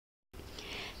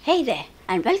Hey there,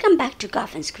 and welcome back to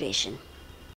Garfin's creation.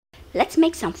 Let's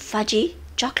make some fudgy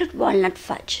chocolate walnut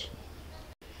fudge.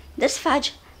 This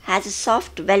fudge has a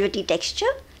soft velvety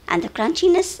texture and the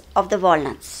crunchiness of the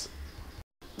walnuts.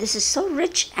 This is so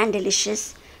rich and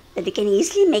delicious that we can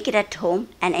easily make it at home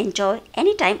and enjoy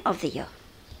any time of the year.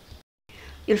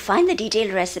 You'll find the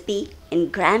detailed recipe in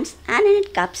grams and in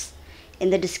cups in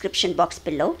the description box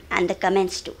below and the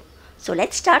comments too. So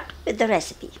let's start with the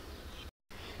recipe.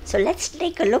 So let's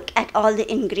take a look at all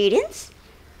the ingredients.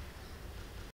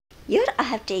 Here I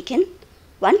have taken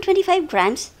 125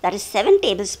 grams, that is 7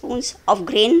 tablespoons of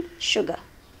grain sugar.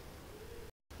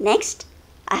 Next,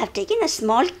 I have taken a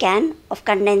small can of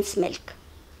condensed milk.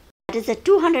 That is a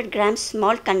 200 grams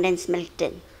small condensed milk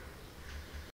tin.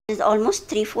 It is almost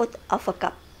 3/4 of a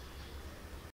cup.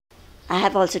 I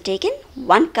have also taken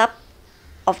 1 cup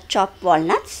of chopped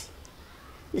walnuts.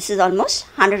 This is almost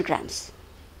 100 grams.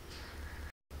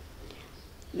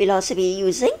 We'll also be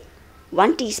using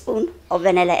 1 teaspoon of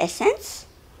vanilla essence,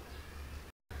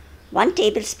 1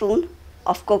 tablespoon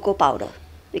of cocoa powder.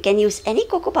 You can use any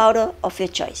cocoa powder of your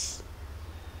choice.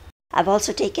 I've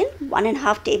also taken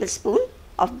 1.5 tablespoon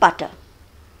of butter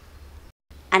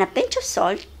and a pinch of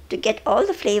salt to get all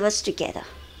the flavors together.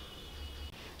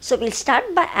 So we'll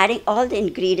start by adding all the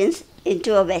ingredients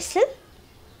into a vessel.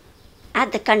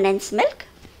 Add the condensed milk.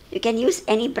 You can use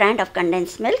any brand of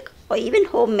condensed milk or even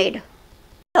homemade.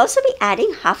 We'll also be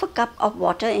adding half a cup of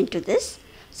water into this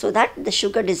so that the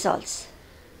sugar dissolves.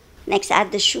 Next,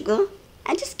 add the sugar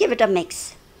and just give it a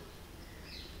mix.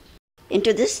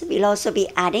 Into this, we'll also be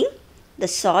adding the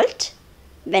salt,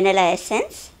 vanilla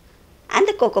essence and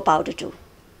the cocoa powder too.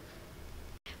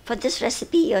 For this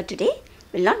recipe here today,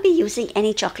 we'll not be using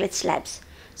any chocolate slabs.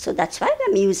 So that's why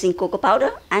I'm using cocoa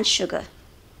powder and sugar.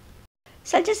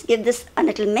 So I'll just give this a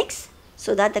little mix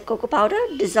so that the cocoa powder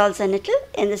dissolves a little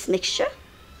in this mixture.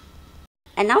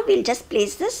 And now we'll just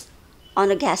place this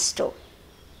on a gas stove.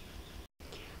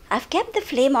 I've kept the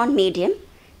flame on medium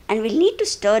and we'll need to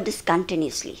stir this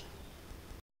continuously.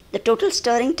 The total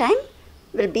stirring time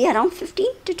will be around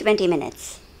 15 to 20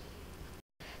 minutes.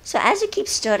 So as you keep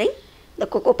stirring, the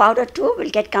cocoa powder too will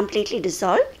get completely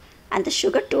dissolved and the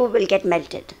sugar too will get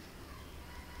melted.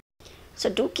 So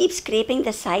do keep scraping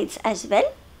the sides as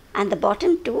well and the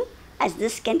bottom too, as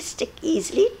this can stick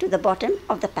easily to the bottom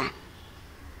of the pan.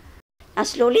 Now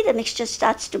slowly the mixture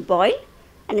starts to boil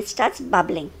and it starts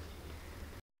bubbling.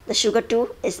 The sugar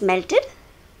too is melted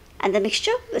and the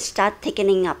mixture will start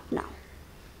thickening up now.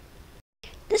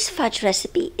 This fudge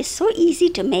recipe is so easy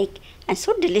to make and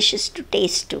so delicious to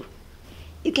taste too.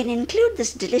 You can include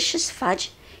this delicious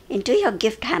fudge into your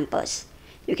gift hampers.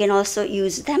 You can also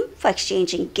use them for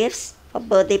exchanging gifts, for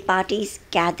birthday parties,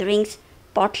 gatherings,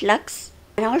 potlucks,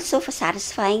 and also for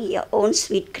satisfying your own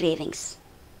sweet cravings.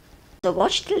 So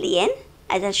watch till the end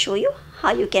as I show you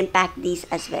how you can pack these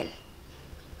as well.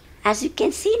 As you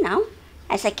can see now,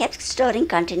 as I kept stirring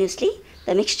continuously,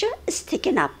 the mixture is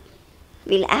thickened up.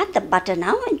 We'll add the butter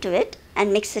now into it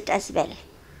and mix it as well.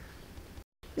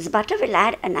 This butter will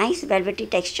add a nice velvety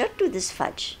texture to this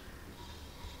fudge.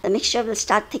 The mixture will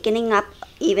start thickening up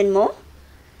even more.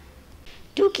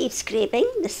 Do keep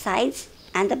scraping the sides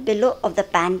and the below of the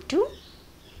pan too,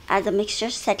 as the mixture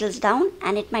settles down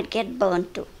and it might get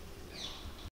burnt too.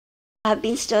 I have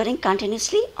been stirring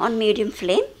continuously on medium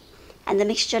flame and the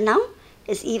mixture now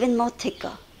is even more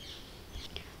thicker.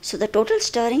 So the total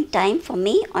stirring time for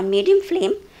me on medium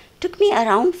flame took me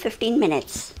around 15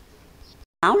 minutes.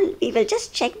 Now we will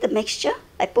just check the mixture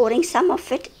by pouring some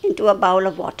of it into a bowl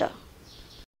of water.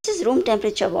 This is room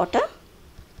temperature water.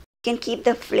 You can keep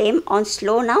the flame on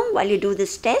slow now while you do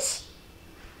this test.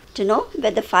 To know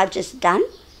whether the fudge is done,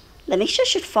 the mixture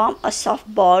should form a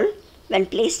soft ball when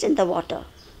placed in the water.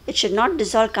 It should not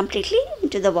dissolve completely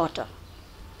into the water.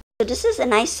 So this is a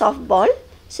nice soft ball,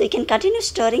 so you can continue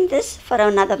stirring this for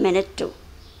another minute too.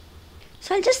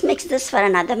 So I'll just mix this for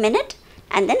another minute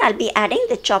and then I'll be adding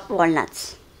the chopped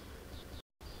walnuts.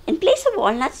 In place of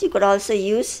walnuts, you could also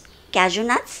use cashew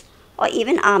nuts or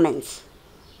even almonds.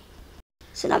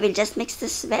 So now we'll just mix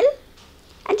this well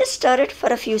and just stir it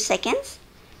for a few seconds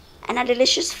and a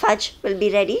delicious fudge will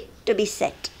be ready to be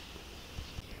set.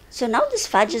 So now this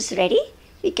fudge is ready.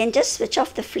 We can just switch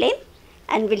off the flame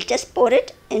and we'll just pour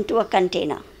it into a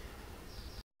container.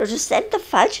 So to set the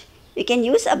fudge, you can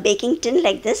use a baking tin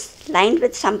like this lined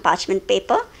with some parchment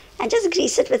paper and just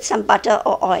grease it with some butter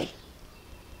or oil.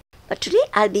 But today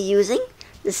I'll be using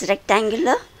this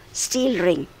rectangular steel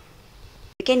ring.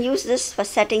 You can use this for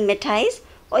setting mithais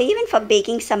or even for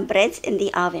baking some breads in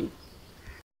the oven.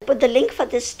 I'll put the link for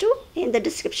this too in the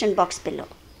description box below.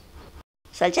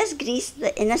 So I'll just grease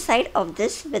the inner side of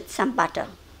this with some butter.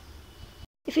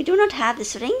 If you do not have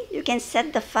this ring, you can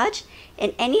set the fudge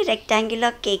in any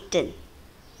rectangular cake tin.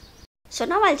 So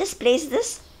now I'll just place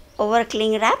this over a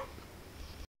cling wrap.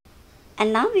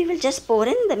 And now we will just pour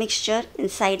in the mixture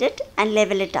inside it and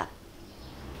level it up.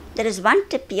 There is one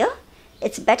tip here.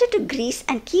 It's better to grease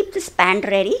and keep this pan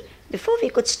ready before we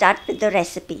could start with the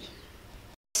recipe.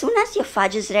 As soon as your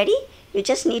fudge is ready, you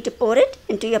just need to pour it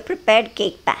into your prepared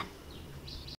cake pan.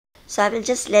 So I will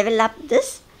just level up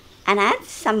this and add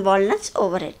some walnuts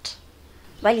over it.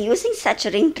 While using such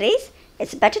ring trays,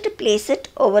 it's better to place it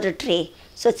over a tray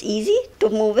so it's easy to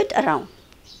move it around.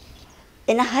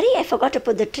 In a hurry, I forgot to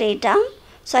put the tray down,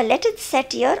 so I let it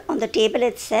set here on the table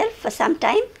itself for some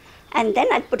time, and then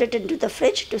I'll put it into the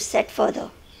fridge to set further.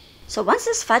 So once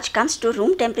this fudge comes to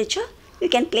room temperature, you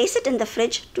can place it in the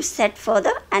fridge to set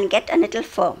further and get a little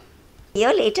firm. A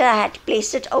year later, I had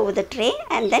placed it over the tray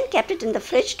and then kept it in the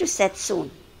fridge to set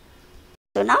soon.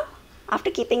 So now, after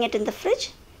keeping it in the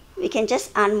fridge, we can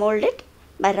just unmold it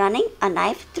by running a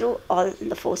knife through all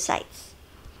the four sides.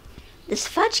 This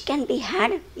fudge can be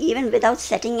had even without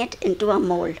setting it into a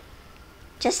mold,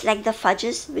 just like the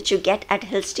fudges which you get at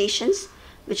hill stations,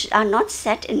 which are not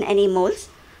set in any molds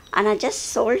and are just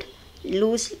sold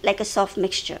loose like a soft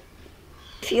mixture.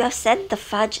 If you have set the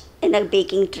fudge in a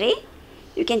baking tray,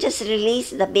 you can just release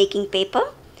the baking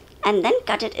paper and then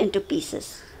cut it into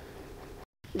pieces.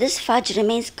 This fudge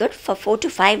remains good for 4 to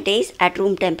 5 days at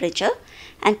room temperature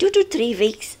and 2 to 3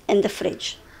 weeks in the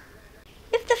fridge.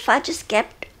 If the fudge is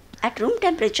kept at room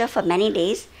temperature for many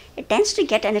days, it tends to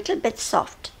get a little bit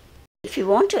soft. If you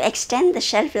want to extend the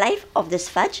shelf life of this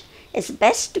fudge, it's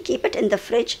best to keep it in the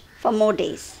fridge for more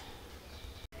days.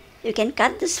 You can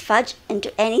cut this fudge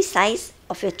into any size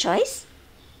of your choice.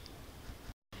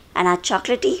 And our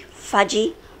chocolatey,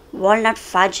 fudgy walnut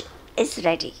fudge is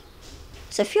ready.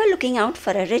 So if you're looking out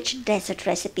for a rich dessert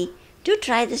recipe, do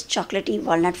try this chocolatey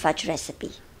walnut fudge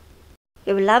recipe.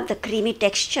 You will love the creamy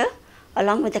texture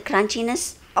along with the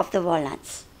crunchiness of the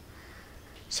walnuts.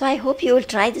 So I hope you will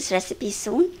try this recipe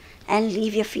soon and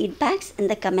leave your feedbacks in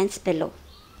the comments below.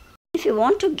 If you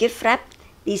want to gift wrap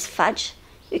these fudge,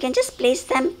 you can just place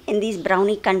them in these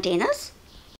brownie containers.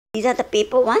 These are the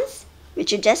paper ones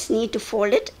which you just need to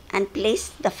fold it and place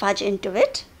the fudge into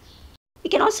it. You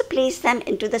can also place them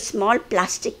into the small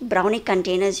plastic brownie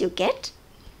containers you get.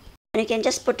 And you can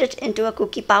just put it into a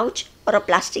cookie pouch or a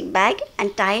plastic bag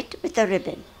and tie it with a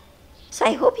ribbon. So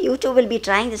I hope you too will be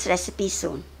trying this recipe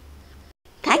soon.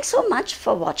 Thanks so much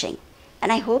for watching,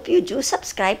 and I hope you do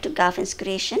subscribe to Garfin's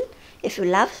Creation if you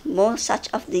love more such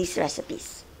of these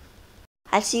recipes.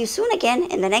 I'll see you soon again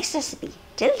in the next recipe.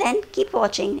 Till then, keep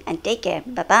watching and take care.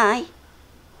 Bye-bye.